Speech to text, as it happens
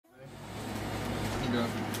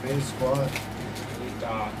Twitter. Main Squad.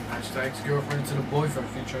 Hashtag ex-girlfriend to the boyfriend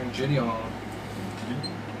featuring Jidion. How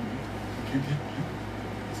you doing?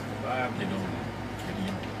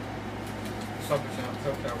 What's up with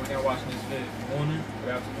y'all? When y'all watching this vid, morning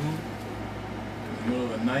or afternoon? In the middle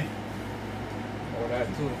of the night. Or that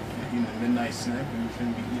too. Eating a midnight snack and we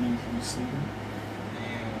shouldn't be eating when we sleeping.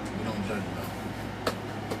 Damn. We don't judge though.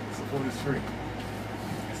 Support is free.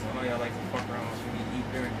 So I know y'all like to fuck around so we eat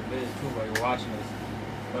during the vid too while you're watching this.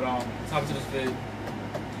 But top to this vid,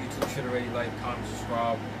 YouTube should already like, comment,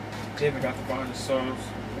 subscribe. Javin got the bar and the subs.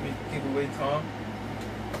 Let me keep it away, Tom.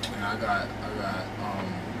 And I got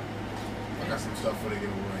some stuff for the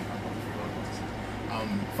giveaway.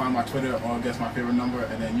 Find my Twitter or guess my favorite number,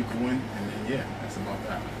 and then you can win. And then yeah, that's about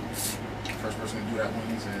that. First person to do that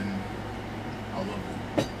wins, and I'll love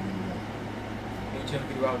it. Make sure to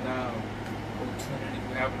video out now. Go tune in if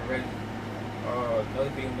you haven't already.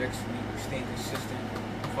 Another video next week. Staying consistent.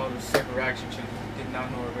 Follow the second reaction channel. Did not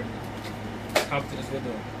know already. Hop to this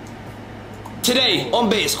video. Today on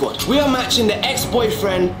Beta Squad, we are matching the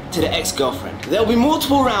ex-boyfriend to the ex-girlfriend. There will be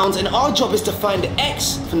multiple rounds and our job is to find the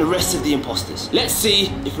ex from the rest of the imposters. Let's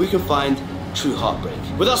see if we can find true heartbreak.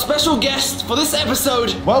 With our special guest for this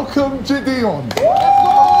episode, welcome Jidion.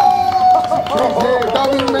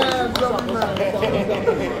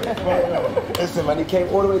 Listen man, he came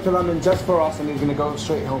all the way to London just for us and he's gonna go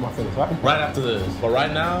straight home after this, right? Right after this. But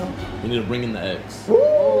right now, we need to bring in the ex.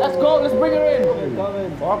 Let's go, let's bring her in.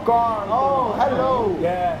 Walk on. Oh, hello.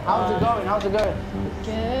 Yeah. How's it going? How's it going?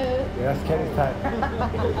 Good. Yeah, that's Kenny's type.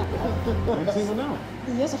 Are you single now?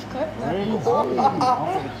 Yes, of course.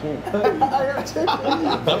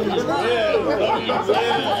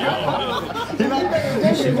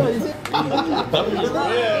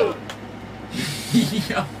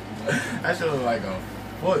 Yo, that shit look like a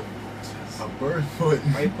foot. A bird foot.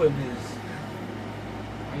 Why you putting his...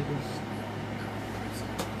 He's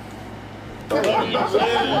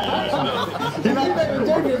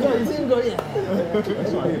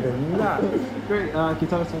great. Can you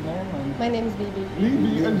tell us your name? My name is Bibi.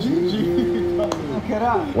 Bibi and Gigi. Look at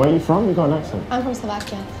that. Where are you from? You got an accent. I'm from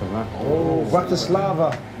Slovakia. Oh,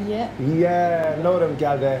 Bratislava. Yeah. Yeah, know them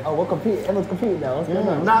gal there. Oh, we're competing. Everyone's competing now. What's going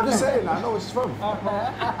on? Nah, I'm just saying. I know where she's from.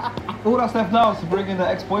 All that's left now is to bring in the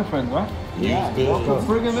ex-boyfriend, right? Yeah.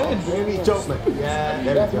 Bring him in. Maybe joke, man. Yeah.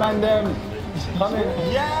 Let's man them. Come in.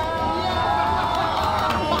 Yeah.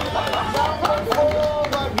 Oh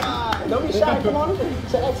my God. Don't be shy. Come on.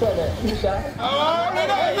 Say X right there. Be shy. Oh,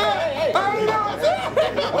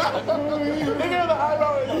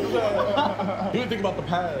 You didn't think about the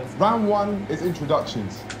pairs. Round one is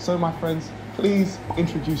introductions. So my friends, please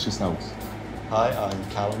introduce yourselves. Hi, I'm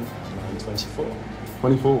Callum and I'm 24.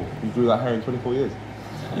 24. You grew that hair in 24 years?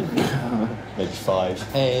 Maybe 5.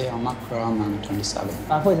 Hey, I'm Makram, I'm 27. I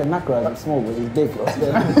thought he said Macro, I'm small, but he's big.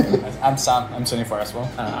 I'm Sam, I'm 24 as well.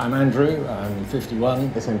 I'm Andrew, I'm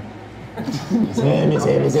 51. It's him. It's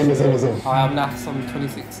him. Hi, I'm Nas, I'm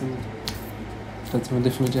 26 and that's something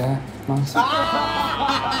different with your hair. Nice.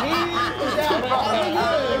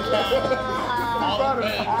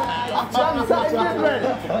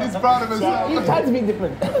 He's proud of himself. He's trying to be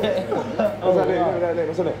different. What's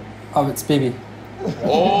her name? Oh, it's Bibi.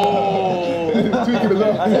 Oh! Tweaking a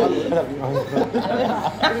lot.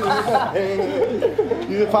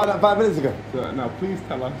 You found out 5 minutes ago. So, now, please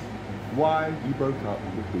tell us why you broke up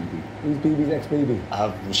with Bibi. Who's Bibi's ex-Bibi?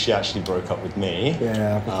 She actually broke up with me.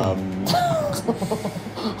 Yeah.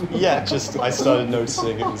 Yeah, just I started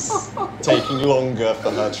noticing it was taking longer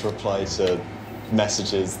for her to reply to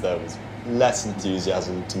messages. There was less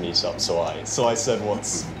enthusiasm to meet up, so I said,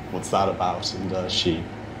 "What's that about?" And she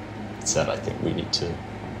said, "I think we need to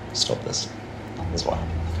stop this." That's why.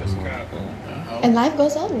 And life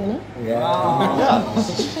goes on, you know? Yeah.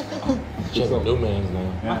 She has a new man's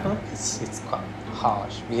now. Yeah. It's quite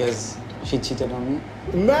harsh because she cheated on me.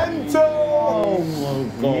 Mental! Oh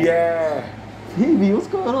my God. Yeah. Bibi, what's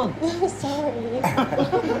going on? I'm sorry.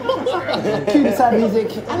 Cue sad music.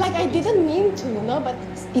 I didn't mean to, you know, but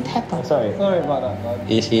it happened. Sorry about that, man.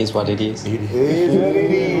 It is what it is. It is what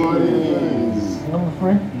it is. Number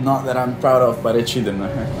 3? Not that I'm proud of, but I cheated on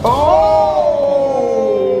her. Oh!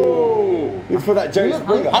 It's for that Jerry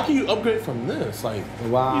Springer. How can you upgrade from this? Like,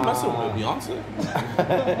 wow. You messing with Beyonce?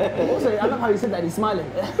 Also, I love how you said that. He's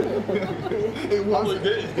smiling. It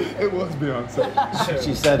was Beyonce.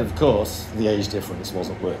 She said, of course, the age difference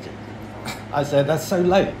wasn't working. I said, that's so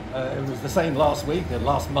late. It was the same last week and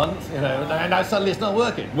last month, you know, and now suddenly it's not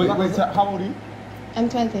working. Wait, how old are you? I'm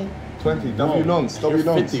 20. 20. W nonce. W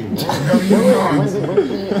nonce.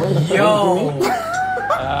 Yo!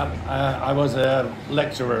 I was a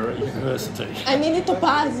lecturer at university. I needed to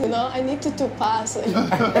pass, you know. I needed to pass.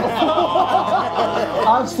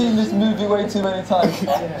 I've seen this movie way too many times.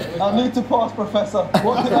 I need to pass, Professor.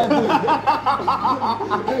 What can I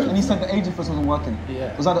do? And he said the age difference wasn't working.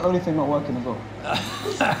 Yeah. Was that the only thing not working as well?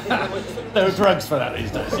 There are drugs for that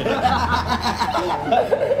these days, you know.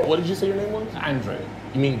 What did you say your name was? Andrew.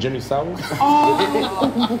 You mean Jimmy Sowers? That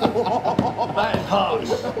is harsh.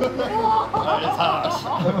 That is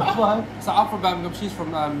harsh. So I'm from Birmingham, she's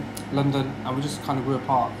from London, and we just kind of grew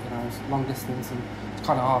apart, you know, it's long distance and it's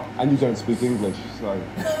kind of hard. And you don't speak English, so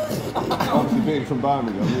obviously being from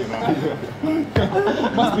Birmingham, you know.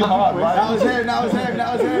 Must be hard, right? That was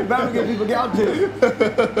him. Birmingham people get up to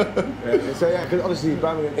it. So yeah, because obviously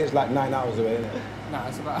Birmingham is like 9 hours away, isn't it? Nah,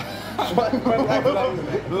 it's about...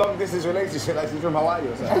 long distance relationship, like she's from Hawaii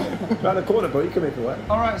or something. Round the corner, bro, you can make it work.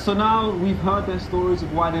 Alright, so now we've heard their stories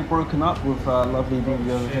of why they've broken up with lovely BB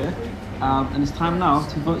over here. And it's time now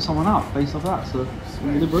to vote someone out based off that, so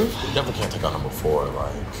deliberate. You definitely can't take out number 4,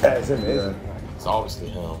 like. Yeah, it's him, yeah. It's obviously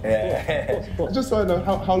him. Yeah. Just so I know,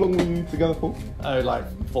 how long were you together for? Oh, like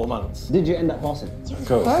 4 months. Did you end up passing? Of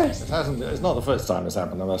course. It's not the first time it's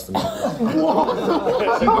happened, I must admit. What?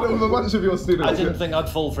 You did it with a bunch of your students? I didn't think I'd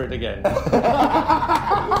fall for it again.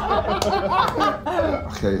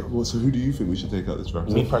 Okay, well, so who do you think we should take out this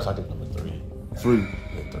representative? Me personally, I think number 3. 3.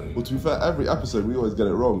 Well, to be fair, every episode we always get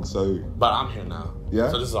it wrong, so... But I'm here now. Yeah?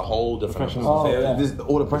 So this is a whole different episode. Oh, yeah.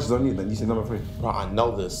 All the pressure's on you then, you said number 3. Bro, I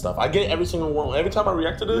know this stuff. I get every single one. Every time I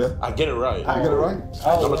react to this, I get it right. I get it right?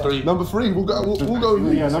 Number 3. Number 3, we'll go with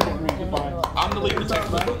you. Yeah, number 3, goodbye. I'm the lead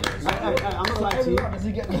detective. I'm not lying to you.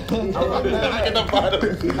 I get the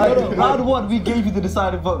bottom. Round 1, we gave you the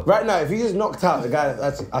deciding vote. Right now, if he just knocked out the guy,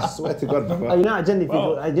 I swear to God, bro. You know I genuinely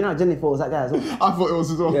thought it was that guy as well. I thought it was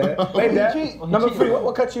as well. Yeah. Wait there. Number 3,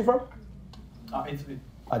 what country you from? Italy.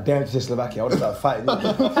 I dare to say Slovakia, I would have started fighting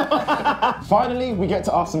you. Finally, we get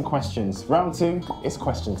to ask some questions. Round 2, it's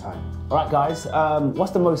question time. All right, guys,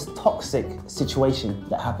 what's the most toxic situation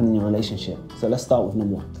that happened in your relationship? So let's start with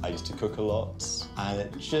number 1. I used to cook a lot, and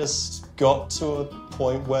it just got to a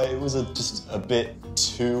point where it was just a bit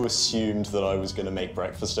too assumed that I was going to make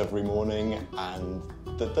breakfast every morning, and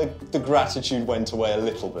the gratitude went away a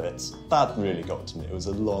little bit. That really got to me. It was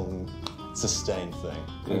a long, sustained thing.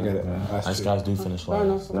 I get it. Nice guys do finish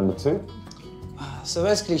last. Number 2. So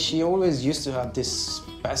basically, she always used to have this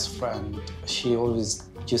best friend. She always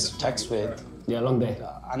used to text with. Yeah, long day.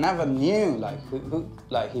 I never knew like who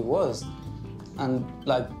like he was, and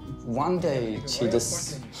like one day she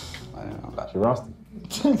just I don't know. Like, She rusted.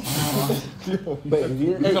 His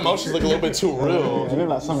emotions look a little bit too real. You look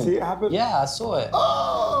like something. See it happen? yeah, I saw it.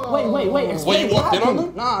 Wait. Wait, you walked in on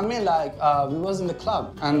them? No, I mean like we was in the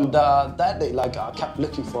club, and that day like I kept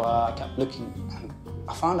looking for her. I kept looking, and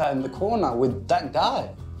I found her in the corner with that guy.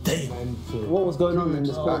 What was going on in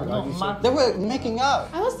this corner? They were making out.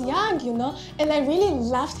 I was young, you know, and I really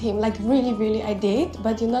loved him. Like really, I did.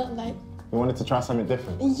 But you know, like. You wanted to try something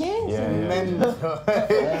different. Yes. Yeah.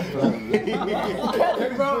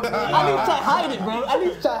 Bro, I need to hide it, bro. I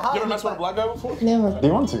need to hide it. You ever messed with a black guy before? Never. Do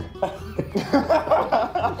you want to?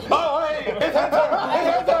 Oh, hey! It's her turn!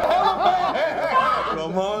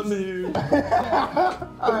 Come on, dude.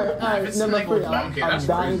 Alright, number 3. I'm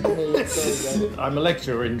dying to hear your story, bro. I'm a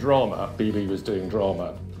lecturer in drama. BB was doing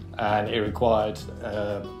drama, and it required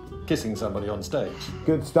kissing somebody on stage,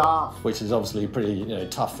 Good stuff. which is obviously pretty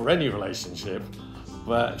tough for any relationship.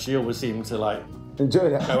 But she always seemed to like Enjoy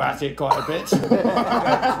that. go at it quite a bit.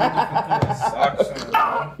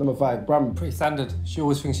 Number 5, Bram. Pretty standard. She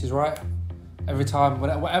always thinks she's right. Every time,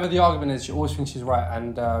 whatever the argument is, she always thinks she's right.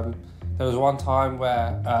 And there was one time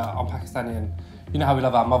where I'm Pakistani, and you know how we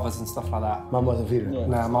love our mothers and stuff like that. Mum wasn't feeling it.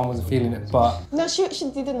 Nah, mum wasn't feeling it, but No, she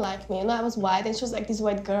didn't like me. You know, I was white, and she was like this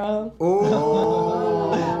white girl.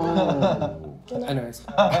 anyways.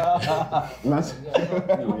 Nice.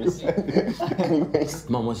 Anyways.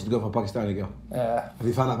 Mum wants you to go for a Pakistani girl. Yeah. Have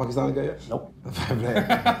you found that Pakistani girl yet? Nope.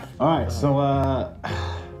 All right, so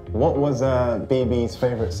what was BB's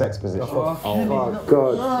favorite sex position? Oh,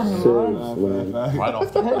 God. Right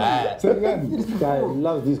off the bat. Say it again. This guy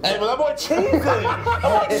loves these. Hey, but that boy cheesing! That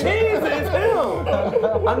boy cheesing! It's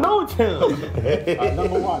him! I know it's him!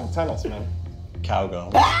 Number 1, tell us, man.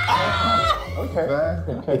 Cowgirl.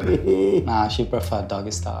 Okay. Nah, she preferred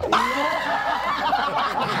doggy style.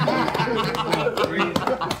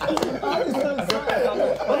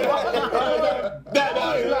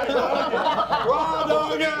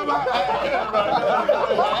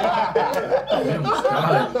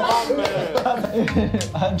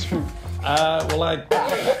 Andrew. Well, I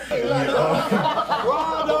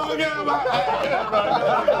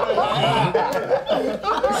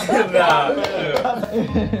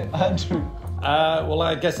Andrew. Well,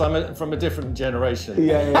 I guess I'm from a different generation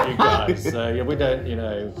than you guys. So yeah, we don't,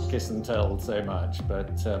 kiss and tell so much.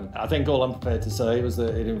 But I think all I'm prepared to say was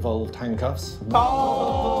that it involved handcuffs.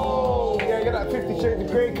 Oh! Yeah, you got that 50 Shades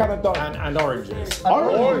of Grey kind of dog. And oranges.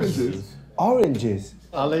 Oranges? Oranges?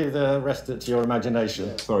 I'll leave the rest to your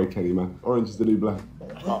imagination. Sorry, Kenny, man. Orange is the new black.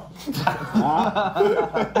 That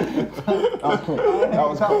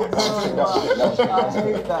was cool.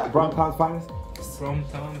 Brown Town's finest? From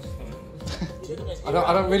Town's I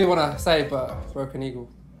don't really want to say, but Broken Eagle.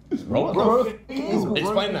 Explain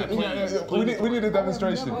that, please. We need a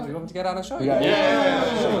demonstration. You want me to get down and show you?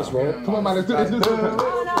 Yeah. Show us, bro. Come on, man. Let's do it.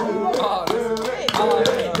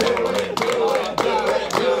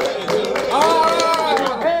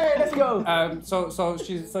 Hey, let's go. So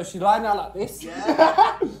she's lying out like this.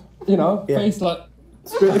 Face like.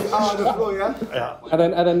 On the floor, yeah?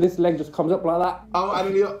 And then this leg just comes up like that. Oh, and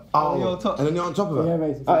then you're on top. And then you're on top of her. Yeah,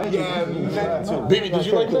 basically. Yeah, Baby, did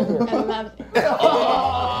you like that?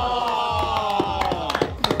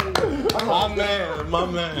 My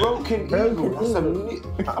man. Broken Eagle. That's a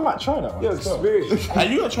I might try that one. Yo, experience. Are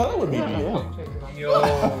you gonna try that with me? Yo.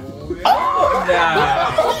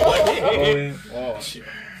 Oh, shit.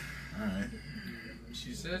 Alright.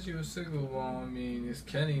 She said she was single. Well, I mean, it's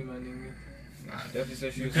Kenny, my nigga. Nah, definitely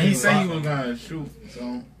said she was He said he was gonna shoot,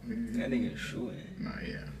 so. That nigga shooting. Nah,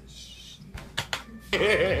 yeah.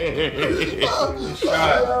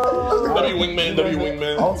 W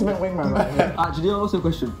wingman. Ultimate wingman right here. Jidion, what's your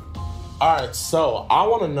question? Alright, so I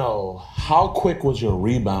want to know, how quick was your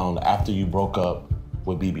rebound after you broke up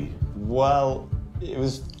with BB? Well,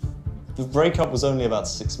 the breakup was only about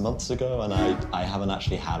 6 months ago, and I haven't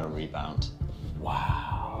actually had a rebound.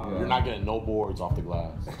 Wow. You're not getting no boards off the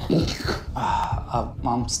glass.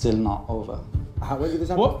 I'm still not over. When did this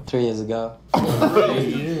happen? What? 3 years ago.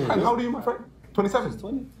 And how old are you, my friend? 27?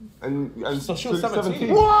 20. And So she was 17.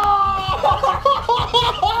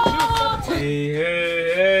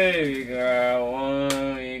 Hey, we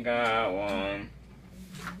got one.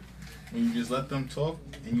 When you just let them talk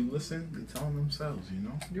and you listen, they tell them themselves,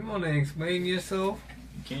 You want to explain yourself?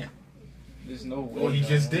 You can't. There's no way. Well, he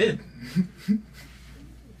just did.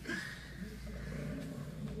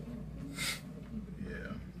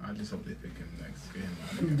 I just hope they pick him next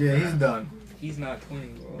game. Yeah, he's done. He's not 20,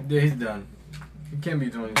 bro. Yeah, he's done. He can't be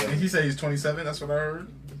 27. He said he's 27, that's what I heard.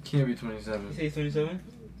 He can't be 27. You say he's 27?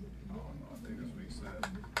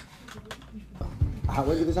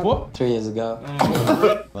 When did this happen? What? 3 years ago.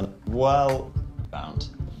 Well, bound.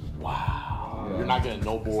 Wow. You're not getting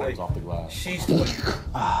no boards off the glass. She's 20.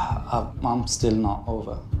 I'm still not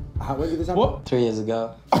over. When did this happen? What? 3 years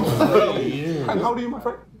ago. And how old are you, my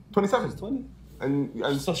friend? 27? 20.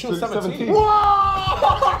 And So she was 17. She was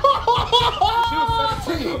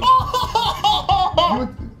 17.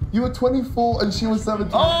 You were 24 and she was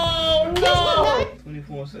 17. Oh, no!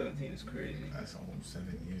 24 and 17 is crazy. That's almost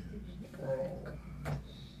 7 years.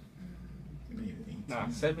 Nah,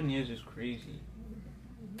 7 years is crazy.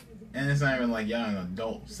 And it's not even like y'all an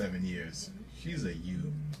adult 7 years. She's a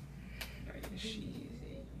you. She's a you.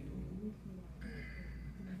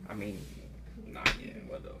 I mean, nah, yeah,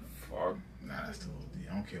 what the fuck? Nah, that's too OD.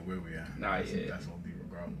 I don't care where we are. Nah, that's, yeah. That's OD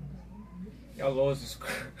regardless. Y'all laws is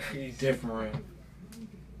crazy. Different.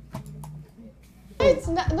 It's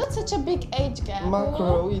not such a big age gap.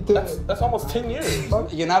 Macro, you do. That's almost 10 years.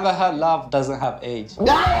 You never heard love doesn't have age.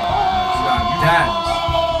 Let's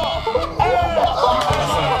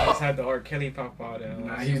had the R. Kelly pop out there.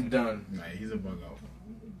 Nah, he's done. Nah, he's a bug out.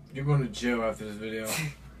 You're going to jail after this video.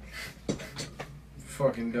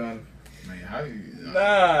 Fucking done. Man, how you...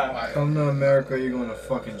 Nah. Come to America, you're going to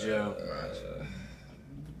fucking jail.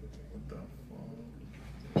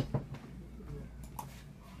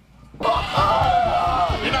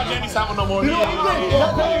 You're not Jamie Simon no more. He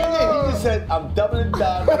just said, I'm doubling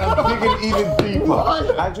down and I'm digging even deeper.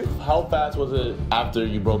 Andrew? How fast was it after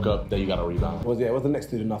you broke up that you got a rebound? What's the next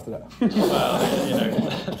student after that? Well,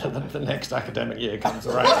 the next academic year comes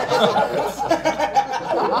around.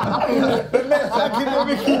 The next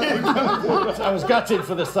academic year. I was gutted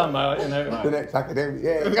for the summer, The next academic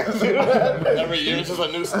year. Every year it's just a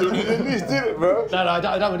new student. A new student, bro. No, I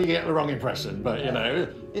don't want you to get the wrong impression, but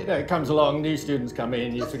it comes along, new students come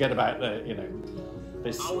in, you forget about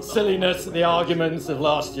this silliness, the arguments of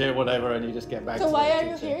last year, whatever, and you just get back to So the why are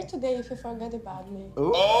you teaching. here today if you forgot about me?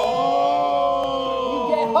 Oh!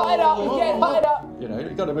 You get hired up, you get hired up. you know,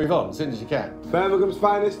 you've got to move on as soon as you can. Birmingham's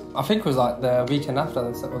finest. I think it was like the weekend after,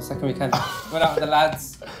 or second weekend. Went out with the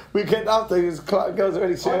lads. Weekend after, he was girls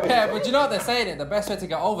already showing. Yeah, but you know what they're saying? It. The best way to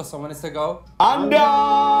get over someone is to go under.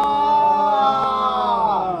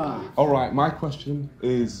 All right, my question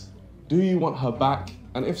is, do you want her back?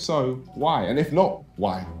 And if so, why? And if not,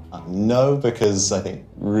 why? No, because I think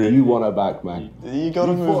you want her back, man. You got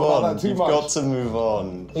to move on. You've got to move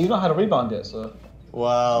on. You've not had a rebound yet, so.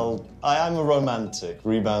 Well, I am a romantic.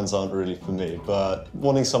 Rebounds aren't really for me, but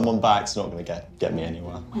wanting someone back's not going to get me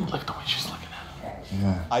anywhere. Like the way she's looking at him.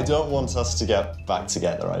 Yeah. I don't want us to get back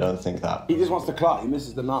together. I don't think that. He just wants the clout. He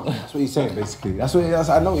misses the mountain. That's what he's saying, basically. I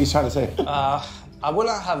know what he's trying to say. I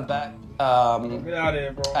wouldn't have back Get out of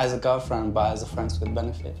here, bro. as a girlfriend, but as a friend with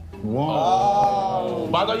benefit. Whoa. Oh.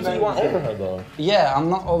 But I thought you said you weren't over her, though. Yeah, I'm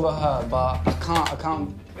not over her, but I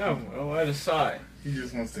can't. Yeah, well, at his side. He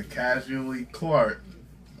just wants to casually court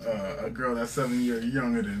a girl that's 7 years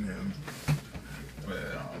younger than him. But,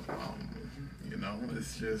 you know,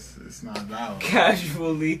 it's not valid.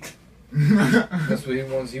 Casually. That's what he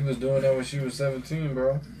wants. He was doing that when she was 17,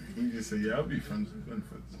 bro. He just said, yeah, I'll be friends with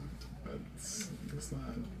benefits. But it's not,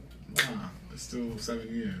 it's still 7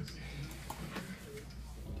 years.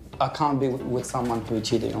 I can't be with someone who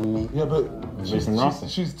cheated on me. Yeah, but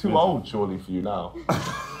she's too old, surely, for you now.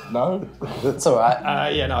 No? It's all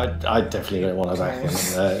right. Yeah, no, I definitely don't want her back. I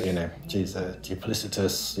mean, you know, she's a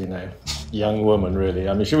duplicitous, you know, young woman, really.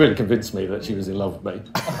 I mean, she really convinced me that she was in love with me.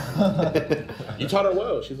 You taught her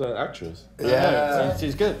well. She's an actress. Yeah,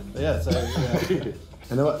 she's good. Yeah, so, yeah.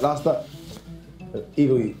 And then what? Last up.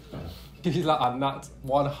 Eagle eat. He's like, I'm not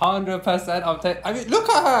 100%. I mean, look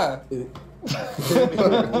at her.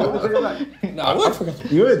 No, I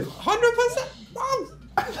would. You would? 100%.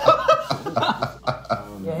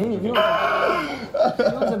 Yeah, he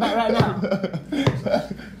wants it back right now.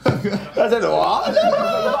 I said what?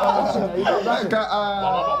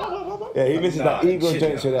 Yeah, he misses that ego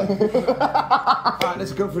joint there. Alright,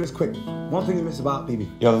 let's go through this quick. One thing you miss about BB.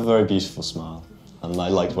 You have a very beautiful smile, and I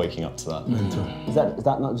liked waking up to that. Is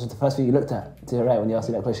that not just the first thing you looked at to your right when you asked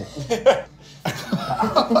me that question?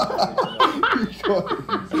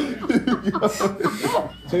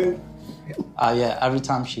 Two. Yeah, every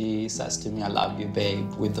time she says to me, I love you,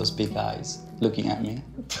 babe, with those big eyes looking at me.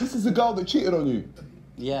 This is the girl that cheated on you.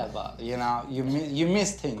 Yeah, but you know, you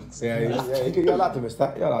miss things. Yeah, you're allowed to miss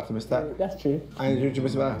that. You're allowed to miss that. That's true. And you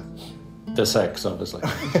miss about her? The sex, obviously.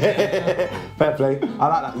 Fair play. I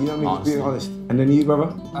like that. You know what I mean? Just being honest. And then you,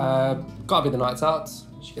 brother? Gotta be the nights out.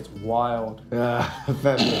 She gets wild. Yeah,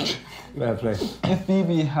 fair play. Fair play. If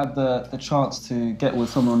BB had the chance to get with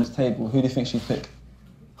someone on this table, who do you think she'd pick?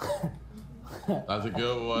 That's a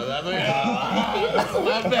good one. That's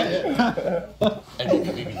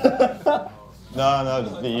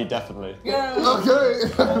No, you definitely. Yeah. Okay.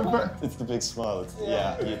 It's the big smile. So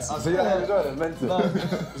yeah, so yeah, enjoyed it, meant to.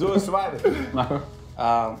 It's always smiling.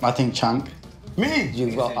 I think Chunk. Me?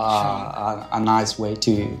 You've got a nice way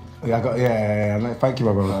to. Yeah. Thank you,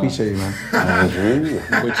 my brother. Appreciate you, man.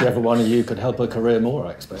 Whichever one of you could help her career more,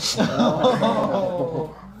 I expect. So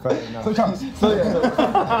yeah. Take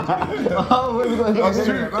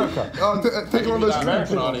her on those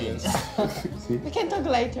American audience. We can talk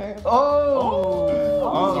later.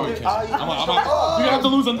 Sorry, Kiss. You're gonna have to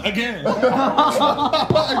lose again.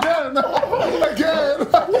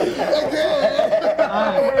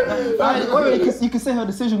 You can say her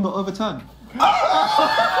decision got overturned.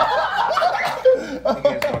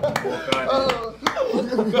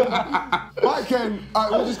 Right, Ken.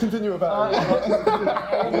 We'll just continue about it.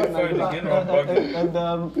 And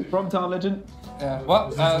Bromtown legend. Yeah.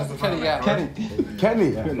 What? Kenny, yeah.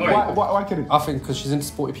 Kenny? Why Kenny? I think because she's into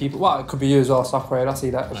sporty people. Well, it could be you as well, South Korea. I see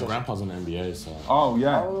that. My grandpa's in the NBA, so. Oh,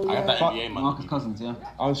 yeah. I got that NBA money. Marcus Cousins, yeah.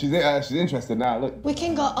 Oh, she's interested now, look. We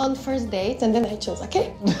can go on first date and then I choose,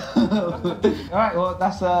 okay? Alright, well,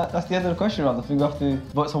 that's the end of the question round. I think we have to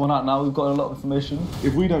vote someone out now. We've got a lot of information.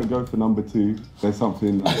 If we don't go for number 2, there's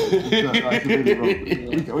something that's really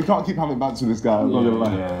wrong. We can't keep having bands with this guy, I'm not gonna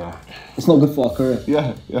lie. Yeah. It's not good for our career.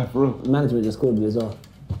 Yeah, for real. Management just called me as well.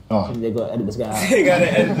 Oh. They got to edit this guy out. They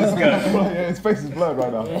gotta edit this guy. Yeah, his face is blurred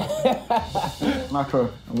right now. Macro,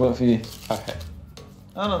 I'm voting for you. Okay.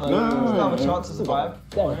 I don't know. No, have a chance to survive.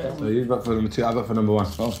 So you vote for number 2, I vote for number 1.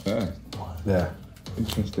 Oh, fair. Yeah.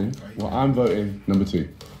 Interesting. Well, I'm voting number 2.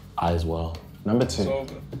 I as well. Number 2. You're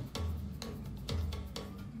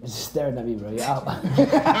just staring at me, bro. You're out.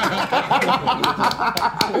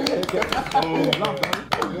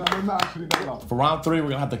 I'm not actually that long. For round 3, we're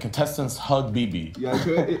gonna have the contestants hug BB. Yeah,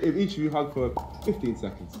 so if each of you hug for 15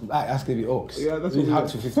 seconds. That's gonna be orcs. Yeah, that's We what hug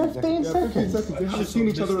for 15 seconds. Yeah, 15 seconds. They haven't seen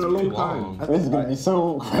each other in a long time. This is gonna be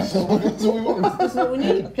so awkward. This is what we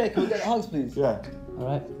need. Okay, can we get the hugs, please? Yeah.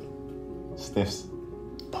 Alright. Stiffs.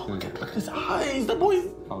 Look at his eyes, the boy.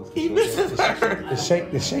 He misses her. The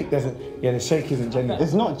shake doesn't. Yeah, the shake isn't genuine.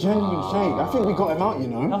 It's not genuine shake. I think we got him out, you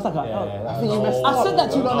know. I was like, I think you messed up. I said that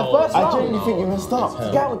to you on the first round. I genuinely think you messed up.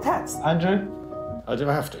 This guy with tats. Andrew? I do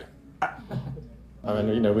have to. I mean,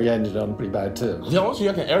 you know, we ended on pretty bad terms. Yeah, also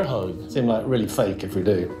you can air hug. Seemed like really fake if we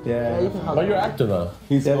do. Yeah, you can hug. But you're an actor though.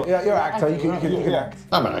 You're an actor. You can act.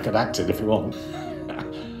 I mean, I could act it if you want.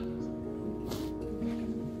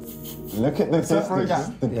 Look at the distance.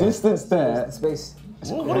 The distance there. Space.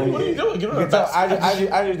 What are you doing? Give her a tell back.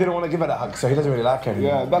 Andrew didn't want to give her that hug, so he doesn't really like her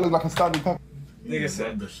anymore. Yeah, that looks like a standing pepper. Nigga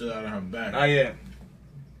said the shit out of her back. Oh, yeah.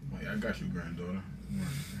 Wait, I got you, granddaughter.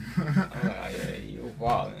 Yeah, you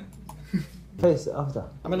wildin'. Face it after.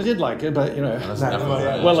 I mean, I did like her, but, you know,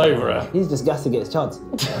 well over her. He's just gassed to get his chance.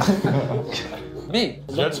 Me?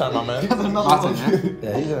 It's your turn, my man.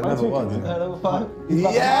 Yeah, he's another one. Number 5.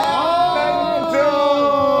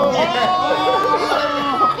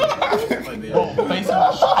 Face in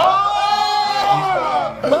my shot.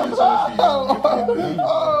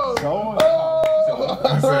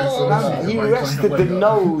 He rested the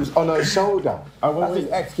nose on her shoulder. That's his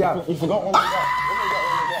ex-gal. You forgot one.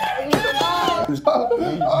 You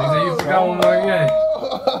forgot one more again.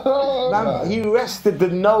 He rested the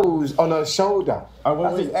nose on her shoulder.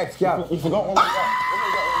 That's his ex-gal. You forgot one.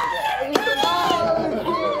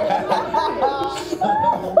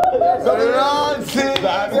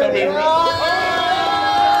 That's gonna be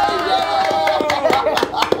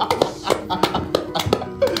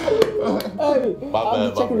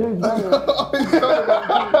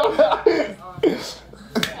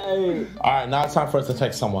Alright, now it's time for us to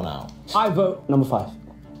take someone out. I vote number 5.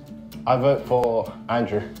 I vote for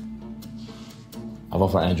Andrew. I vote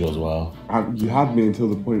for Andrew as well. You had me until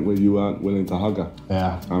the point where you weren't willing to hug her.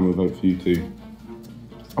 Yeah. I'm gonna vote for you too.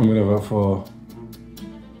 I'm gonna vote for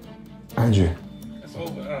Andrew. That's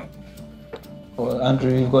over. Well,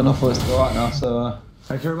 Andrew, you've got enough votes to go out now, so...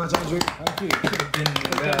 Thank you very much, Andrew. Thank you.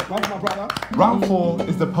 My brother. Round 4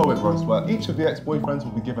 is the poet roast, where each of the ex-boyfriends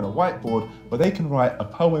will be given a whiteboard where they can write a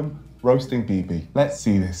poem roasting BB. Let's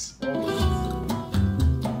see this. And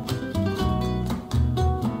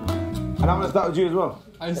I'm gonna start with you as well.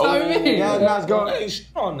 Is that with me? Yeah, nice go. Hey,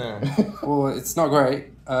 on there. Well, it's not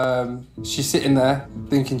great. She's sitting there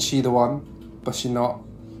thinking she the one, but she not.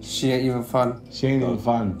 She ain't even fun. She ain't even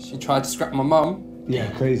fun. She tried to scrap my mum.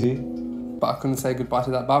 Yeah, crazy. But I couldn't say goodbye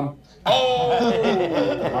to that bum.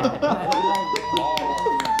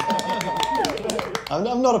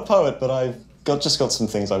 I'm not a poet, but I've just got some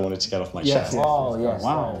things I wanted to get off my chest. Oh, yes.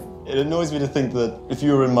 Wow. It annoys me to think that if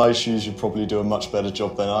you were in my shoes, you'd probably do a much better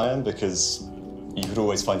job than I am, because you could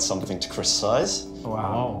always find something to criticize.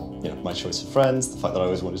 Wow. You know, my choice of friends, the fact that I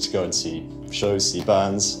always wanted to go and see shows, see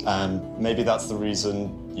bands, and maybe that's the reason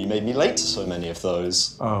you made me late to so many of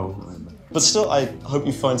those. Oh. But still, I hope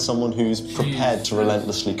you find someone who's prepared to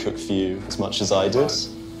relentlessly cook for you as much as I did.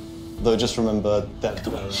 Though just remember that...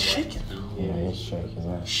 Shaking. Yeah, he's shaking,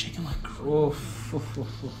 yeah. Shaking like crazy.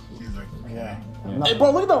 Yeah. Hey,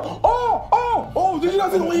 bro, look at that. Oh, did you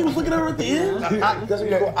not see the way he was looking at her at the end? That's what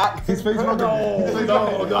you call act. His face not No.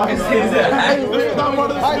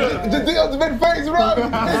 Jidion's been face wrong.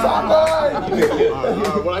 It's not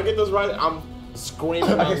right. When I get this right, I'm screaming.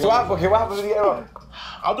 Okay, so what happens when you get it wrong?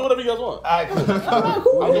 I'll do whatever you guys want. Alright,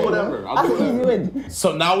 I'll do whatever. I think you win.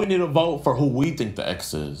 So now we need to vote for who we think the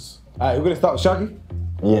ex is. Alright, we're gonna start with Shaggy.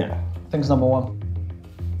 Yeah. I think it's number 1.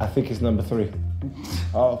 I think it's number 3.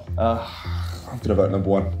 Oh. I'm gonna vote number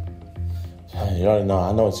 1. Hey, you already know.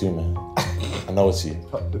 I know it's you, man. I know it's you.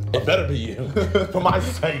 It better be you, for my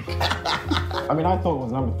sake. I mean, I thought it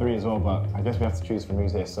was number 3 as well, but I guess we have to choose from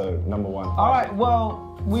who's here, so number 1. Alright,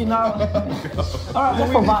 well, we know. Alright,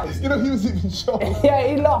 what's for vibes? You know, he was even shocked. Yeah,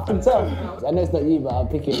 he laughed himself. I know it's not you, but I'll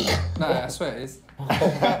pick it. Nah, I swear it is.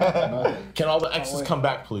 Can all the exes come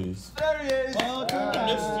back, please? There he is. I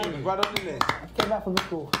missed you. Right on the list. Came back from the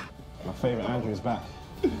school. My favourite Andrew is back.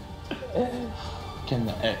 Can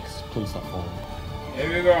the ex please stop falling? Here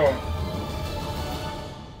we go.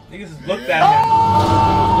 Niggas just looked at him.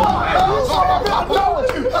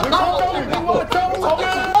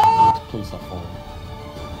 Please stop falling.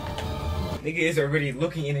 Nigga is already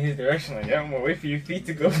looking in his direction like, yeah, I'm gonna wait for your feet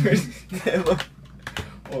to go first. Look.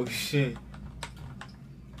 Oh shit.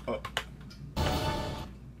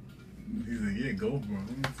 He's like, yeah, Yeah, go, bro.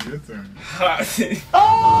 It's your turn.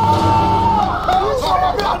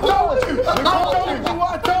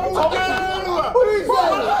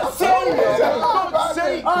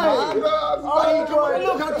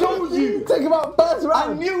 Look, I told you. Take him out first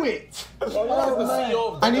round. I knew it.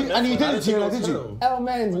 And you did it to her, did you?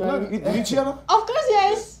 L-Mans, man. Did you cheat on her? Of course,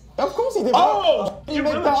 yes. Of course he did. Oh! He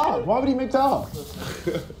made that up. Why would he make that up?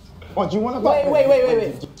 What, do you want it back?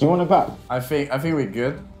 Wait. Do you want it back? I think we're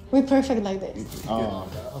good. We're perfect like this. Oh,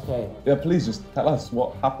 okay. Yeah, please just tell us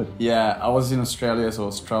what happened. Yeah, I was in Australia, so I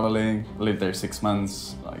was traveling. Lived there 6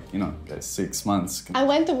 months. Like, you know, 6 months. I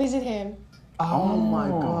went to visit him. Oh my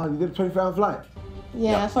God, you did a 24-hour flight?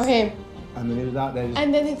 Yeah, for him. And then he was out there just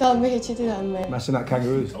And then he told me he cheated on me. mashing out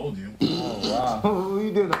kangaroos. I told you. Oh, wow. What were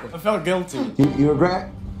you doing? I felt guilty. You regret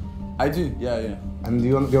it? I do, yeah. And do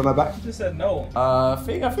you want that back? You just said no. I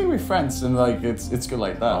think we're friends, and like it's good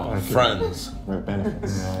like that. Oh, friends.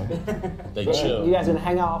 Benefits. They chill. You guys gonna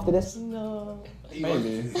hang out after this? No.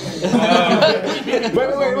 Maybe. Wait,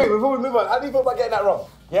 before we move on, how do you feel about getting that wrong?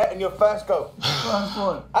 Yeah, in your first go.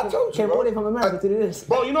 I told you, Came all the way from America to do this.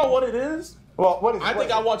 Bro, you know what it is? What is it? I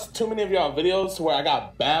think I watched too many of y'all videos to where I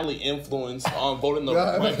got badly influenced on voting the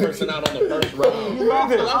right person out on the first round. You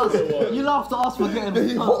laughed at us for getting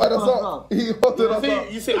He hotted us up. He hotted us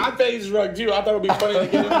up. You see, I phase drugged you. I thought it would be funny to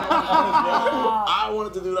get in there. I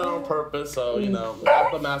wanted to do that on purpose, so, you know,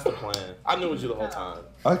 that's the master plan. I knew it was you the whole time.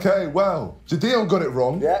 Okay, well, Jidion got it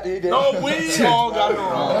wrong. Yeah, he did. No, we all got it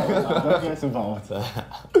wrong. Don't get involved.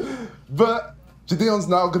 But Jidion's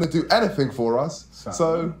now going to do anything for us.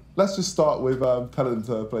 So let's just start with telling him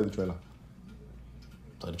to play the trailer.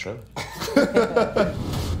 Play the trailer.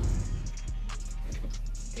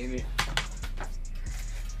 Amy.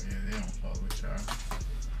 Yeah, they don't fuck with y'all.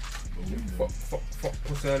 But we do. Fuck,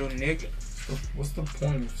 what's that little nigga? What's the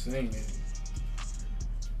point of saying it?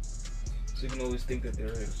 So you can always think that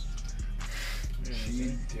there is.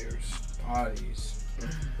 There's parties.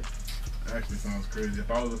 Actually sounds crazy.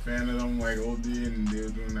 If I was a fan of them, like OD, and they were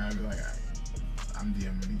doing that, I'd be like, I'm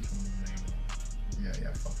DMing each one.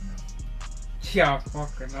 Yeah, fucking up. Yeah,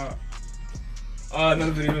 fucking up.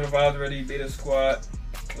 Another video of Vibes Ready, Beta Squad.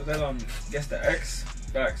 Was that, guess the X?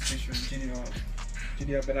 Facts, featuring Jidion.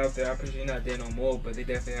 Jidion been out there, I appreciate not there no more, but they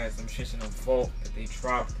definitely had some shit in the vault that they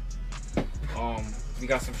dropped. We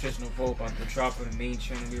got some shit in the vault about the drop of the main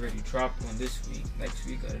channel. We already dropped one this week. Next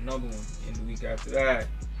week, got another one. And the week after that,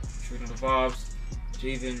 Shooting the Vibes,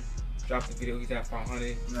 Javin dropped the video, he's at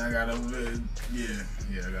 500. I got a vid,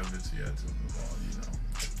 I got a vid to you too. You know.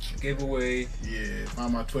 Giveaway. Yeah,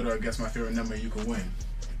 find my Twitter, guess my favorite number, you can win.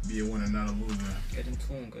 Be a winner, not a loser. Get in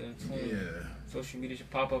tune. Yeah. Social media should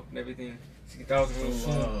pop up and everything. 60,000 real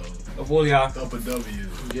soon. Of all y'all. Double W.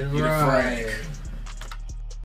 Get it Get right. it frank.